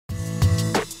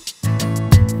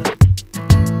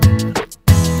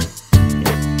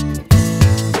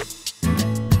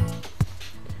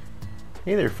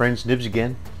Hey there friends, Nibs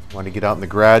again. Want to get out in the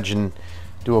garage and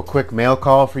do a quick mail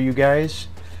call for you guys.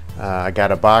 I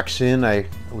got a box in. I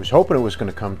was hoping it was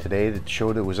going to come today. That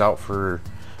showed it was out for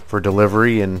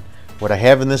delivery, and what I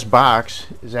have in this box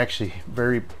is actually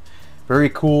very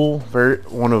cool.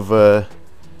 One of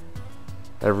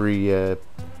every air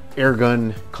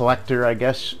gun collector, I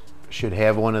guess, should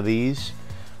have one of these.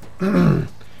 They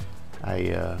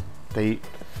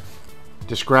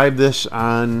describe this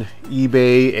on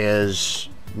eBay as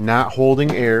not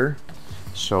holding air,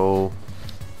 so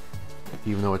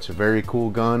even though it's a very cool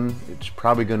gun, it's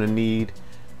probably going to need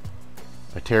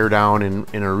a tear down and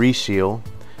a reseal.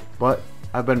 But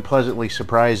I've been pleasantly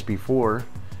surprised before.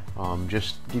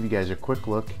 Just to give you guys a quick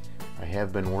look, I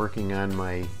have been working on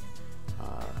my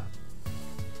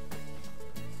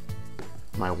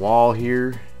my wall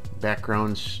here.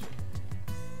 Background's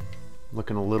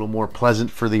looking a little more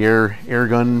pleasant for the air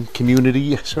gun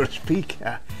community, so to speak.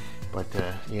 But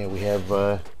yeah, we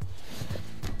have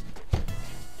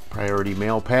priority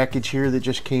mail package here that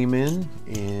just came in,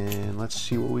 and let's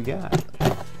see what we got.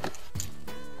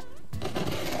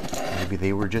 Maybe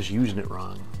they were just using it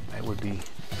wrong. That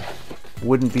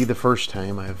wouldn't be the first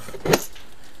time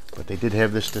but they did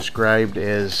have this described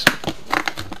as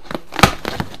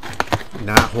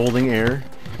not holding air.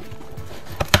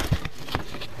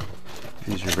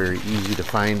 These are very easy to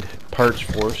find parts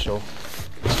for, so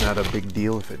it's not a big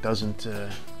deal if it doesn't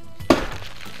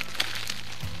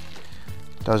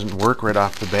work right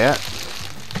off the bat.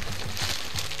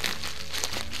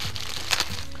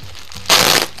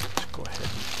 Let's go ahead.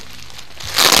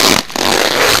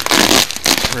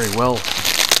 Very well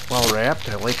wrapped.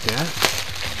 I like that.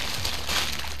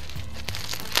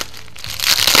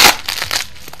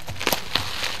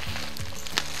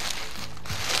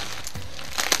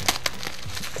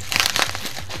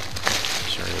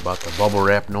 About the bubble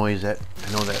wrap noise. That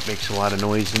I know that makes a lot of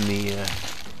noise in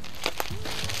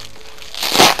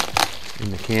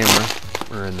the camera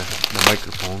or in the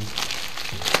microphone.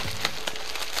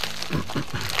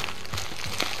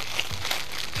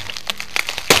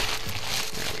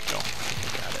 There we go. I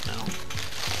got it now.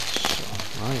 So,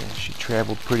 oh yeah, she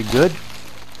traveled pretty good.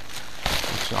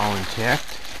 It's all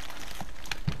intact.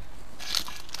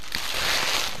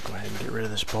 Go ahead and get rid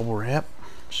of this bubble wrap.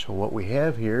 So what we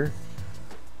have here,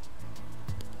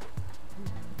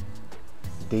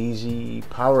 Daisy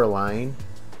Powerline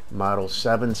model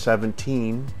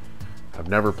 717. I've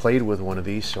never played with one of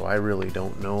these, so I really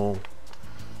don't know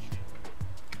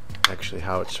actually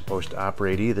how it's supposed to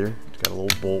operate either. It's got a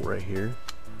little bolt right here,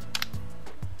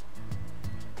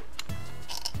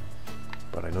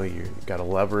 but I know you got a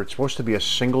lever. It's supposed to be a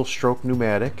single stroke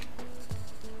pneumatic.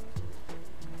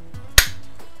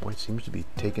 Boy, it seems to be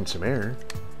taking some air.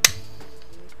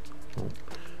 Oh.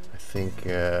 I think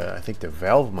the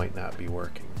valve might not be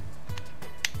working.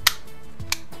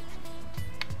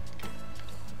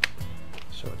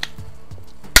 So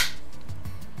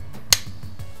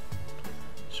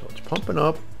it's pumping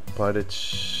up, but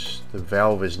the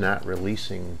valve is not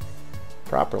releasing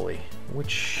properly, which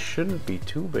shouldn't be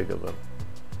too big of a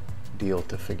deal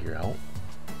to figure out.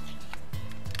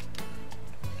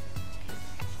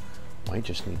 Might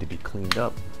just need to be cleaned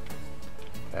up.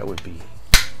 That would be.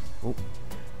 Oh.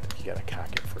 You gotta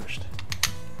cock it first.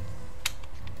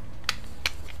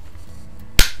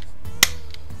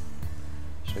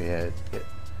 So yeah,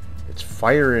 it's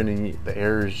firing and the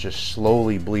air is just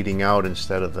slowly bleeding out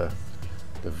instead of the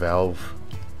valve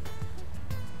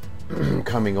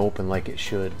coming open like it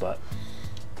should. But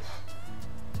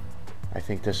I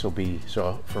think this will be,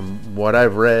 so from what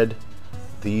I've read,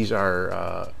 these are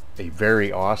a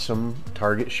very awesome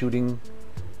target shooting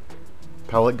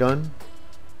pellet gun.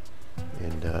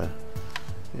 And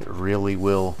it really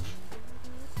will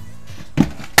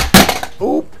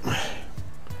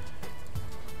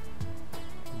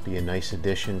be a nice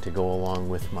addition to go along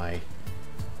with my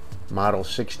Model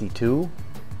 62.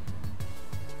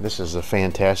 This is a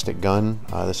fantastic gun.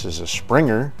 This is a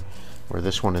Springer, where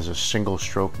this one is a single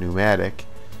stroke pneumatic,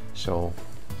 so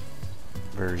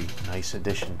very nice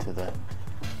addition to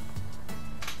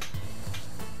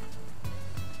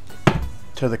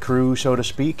the crew, so to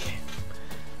speak.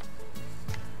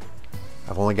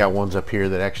 I've only got ones up here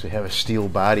that actually have a steel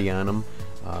body on them,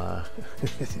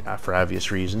 for obvious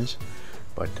reasons,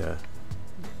 but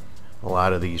a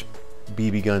lot of these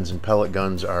BB guns and pellet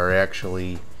guns are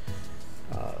actually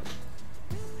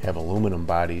have aluminum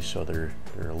bodies, so they're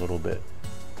a little bit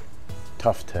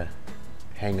tough to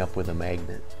hang up with a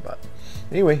magnet. But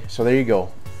anyway, so there you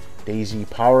go, Daisy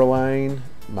Powerline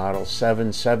Model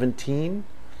 717.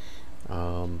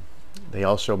 They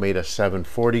also made a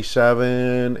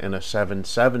 747 and a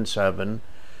 777,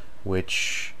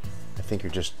 which I think are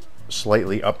just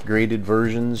slightly upgraded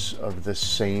versions of this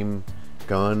same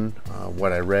gun.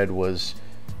 What I read was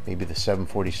maybe the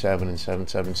 747 and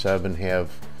 777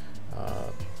 have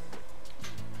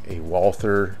a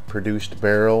Walther produced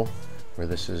barrel, where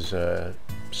this is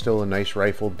still a nice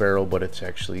rifled barrel, but it's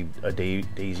actually a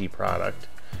Daisy product.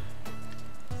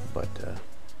 But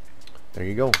there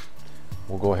you go.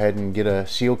 We'll go ahead and get a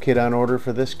seal kit on order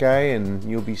for this guy, and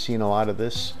you'll be seeing a lot of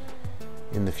this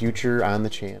in the future on the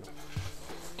channel.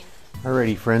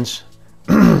 Alrighty friends,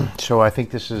 so I think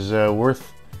this is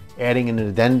worth adding an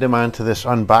addendum onto this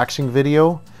unboxing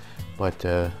video, but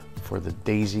for the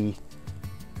Daisy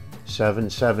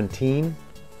 717.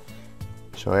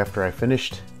 So after I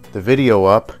finished the video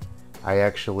up, I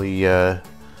actually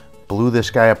blew this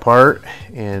guy apart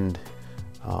and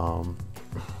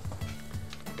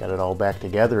got it all back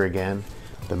together again.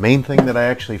 The main thing that I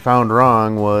actually found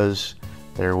wrong was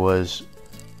there was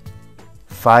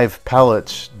 5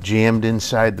 pellets jammed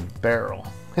inside the barrel.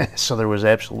 So there was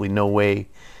absolutely no way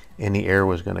any air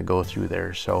was going to go through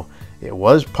there. So it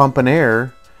was pumping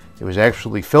air. It was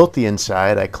actually filthy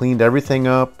inside. I cleaned everything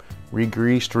up,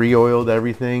 re-greased, re-oiled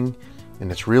everything,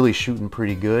 and it's really shooting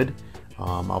pretty good.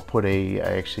 I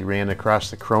actually ran across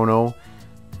the chrono,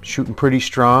 shooting pretty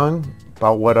strong,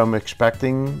 about what I'm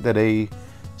expecting that a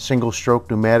single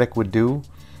stroke pneumatic would do.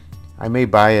 I may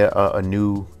buy a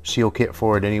new seal kit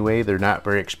for it anyway. They're not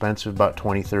very expensive, about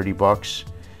 20-30 bucks,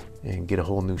 and get a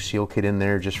whole new seal kit in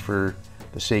there just for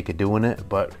the sake of doing it.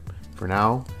 But for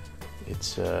now,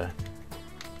 it's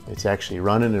actually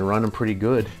running and running pretty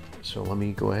good. So let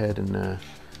me go ahead and I'll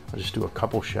just do a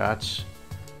couple shots.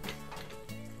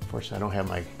 Of course, I don't have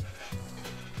my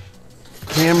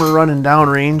camera running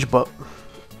downrange, but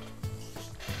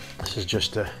this is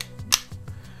just to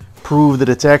prove that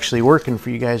it's actually working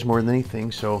for you guys more than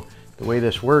anything. So the way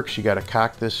this works, you got to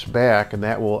cock this back, and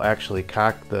that will actually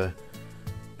cock the,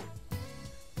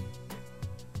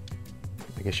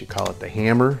 I guess you call it the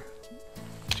hammer,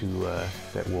 to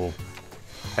that will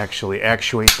actually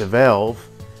actuate the valve.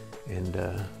 And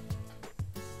so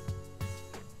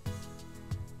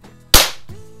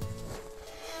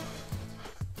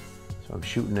I'm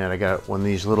shooting at, I got one of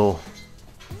these little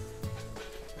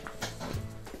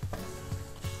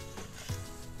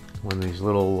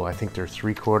I think they're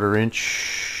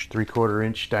 3/4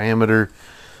 inch diameter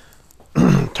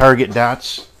target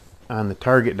dots on the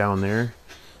target down there,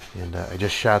 and I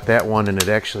just shot that one and it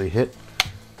actually hit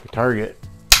the target.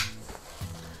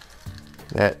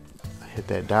 I hit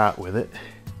that dot with it.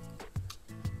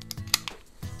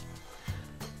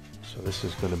 So this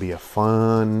is going to be a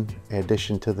fun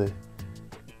addition to the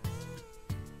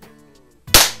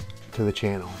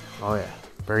channel. Oh yeah,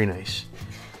 very nice.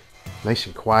 Nice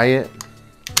and quiet.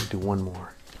 I'll do one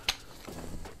more.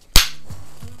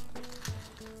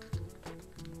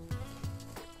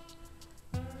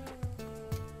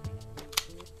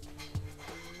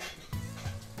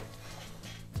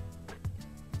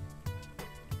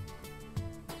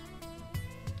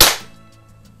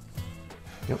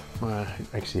 Yep,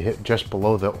 actually hit just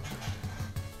below the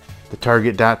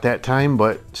target dot that time,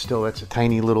 but still that's a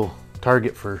tiny little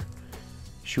target for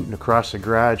shooting across the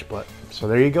garage. But so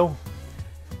there you go.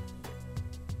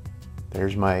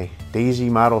 There's my Daisy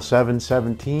Model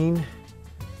 717.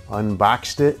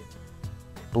 Unboxed it,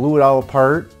 blew it all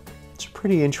apart. It's a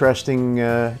pretty interesting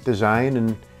design,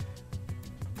 and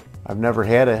I've never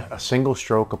had a single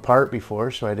stroke apart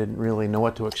before, so I didn't really know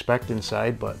what to expect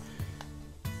inside, but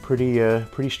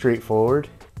pretty straightforward.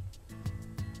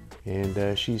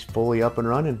 And she's fully up and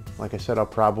running. Like I said, I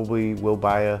probably will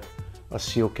buy a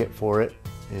seal kit for it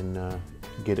and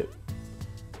get it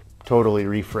totally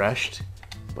refreshed.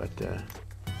 But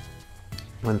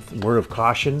one word of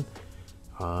caution,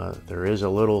 there is a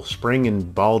little spring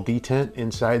and ball detent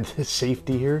inside the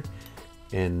safety here,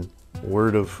 and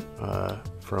word of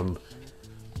from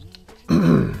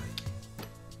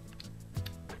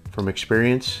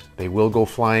experience, they will go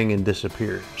flying and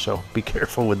disappear, so be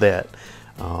careful with that.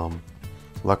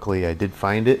 Luckily I did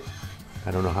find it.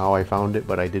 I don't know how I found it,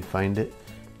 but I did find it.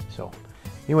 So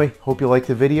anyway, hope you liked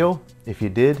the video. If you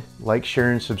did, like,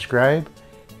 share, and subscribe,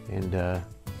 and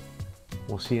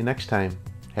we'll see you next time.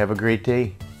 Have a great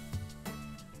day.